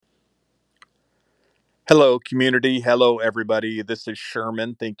Hello, community. Hello, everybody. This is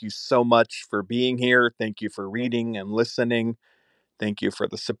Sherman. Thank you so much for being here. Thank you for reading and listening. Thank you for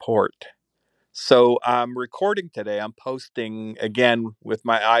the support. So, I'm recording today. I'm posting again with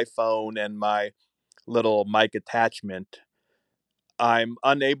my iPhone and my little mic attachment. I'm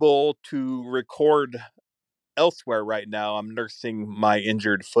unable to record elsewhere right now. I'm nursing my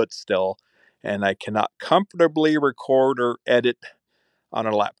injured foot still, and I cannot comfortably record or edit on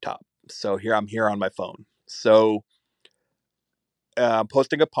a laptop. So, here I'm here on my phone. So,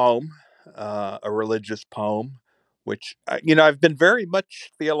 posting a poem, a religious poem, which I've been very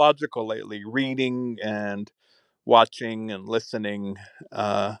much theological lately, reading and watching and listening.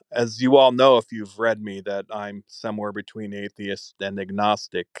 As you all know, if you've read me, that I'm somewhere between atheist and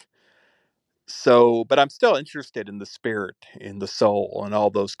agnostic. So, but I'm still interested in the spirit, in the soul, and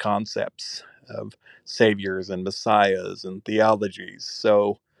all those concepts of saviors and messiahs and theologies.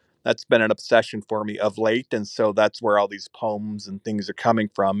 So that's been an obsession for me of late, and so that's where all these poems and things are coming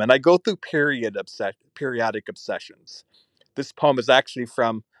from. And I go through periodic obsessions. This poem is actually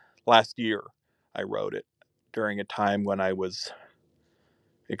from last year. I wrote it during a time when I was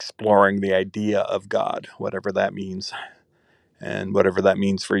exploring the idea of God, whatever that means, and whatever that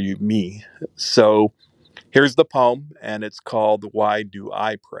means for you, me. So here's the poem, and it's called Why Do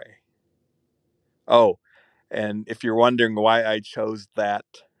I Pray? Oh, and if you're wondering why I chose that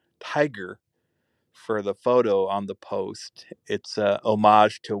tiger for the photo on the post, it's a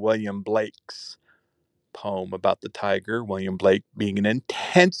homage to William Blake's poem about the tiger. William Blake being an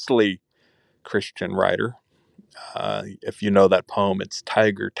intensely Christian writer. If you know that poem, it's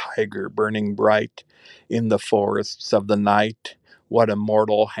Tiger, tiger, burning bright in the forests of the night. What a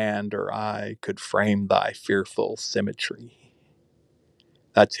mortal hand or eye could frame thy fearful symmetry.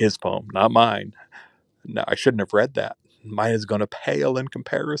 That's his poem, not mine. No, I shouldn't have read that. Mine is going to pale in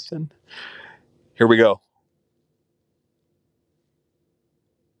comparison. Here we go.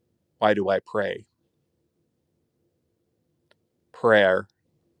 Why do I pray? Prayer,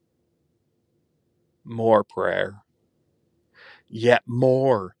 more prayer, yet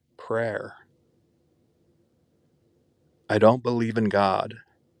more prayer. I don't believe in God,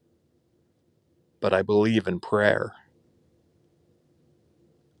 but I believe in prayer.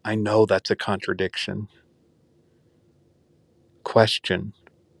 I know that's a contradiction. Question.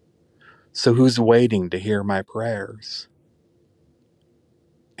 So who's waiting to hear my prayers?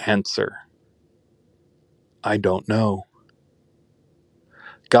 Answer. I don't know.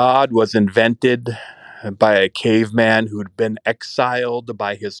 God was invented by a caveman who'd been exiled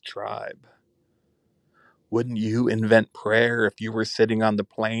by his tribe. Wouldn't you invent prayer if you were sitting on the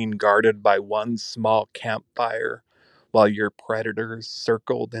plain guarded by one small campfire while your predators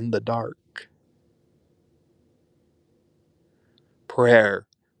circled in the dark? Prayer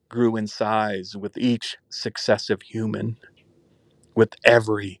grew in size with each successive human, with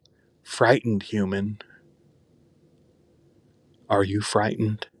every frightened human. Are you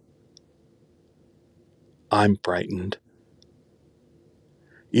frightened? I'm frightened.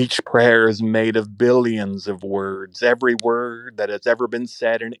 Each prayer is made of billions of words, every word that has ever been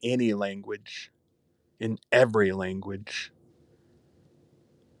said in any language, in every language.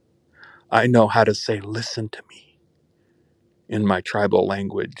 I know how to say, listen to me, in my tribal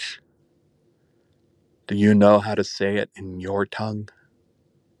language. Do you know how to say it in your tongue?